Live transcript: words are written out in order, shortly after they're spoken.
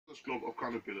Club of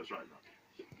caterpillars right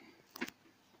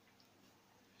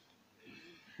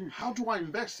now. How do I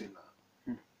invest in that?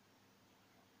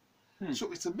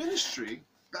 So it's a ministry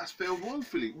that's failed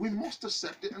woefully. We must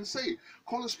accept it and say it.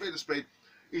 Call a spade a spade.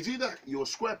 It's either you're a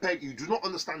square peg, you do not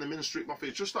understand the ministry.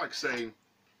 It's just like saying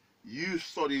you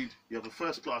studied, you have a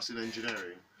first class in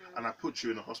engineering, and I put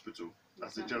you in a hospital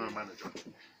as the general manager.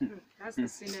 That's the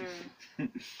scenario.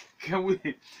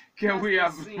 Can we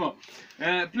have more?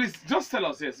 Please just tell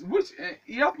us, yes, which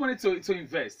you have money to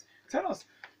invest. Tell us,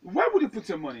 where would you put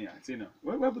your money at? You know,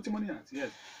 where put your money at?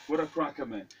 Yes, what a cracker,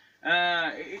 man.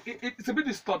 It's a bit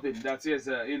disturbing that yes,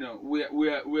 you know,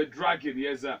 we're dragging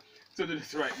yes to do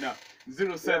this right now.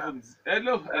 07.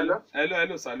 Hello,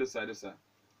 sir.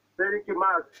 Very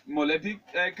much. Molebi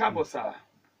Kabosa.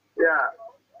 Yeah.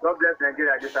 God bless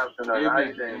Nigeria this afternoon.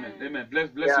 Amen. Bless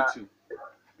you too.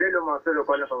 Bello Monsoro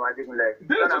calling from Ijemba.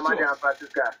 Bello, Amadi and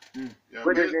Francisca.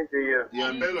 Good evening to you.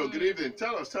 Yeah, Bello, good evening.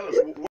 Tell us.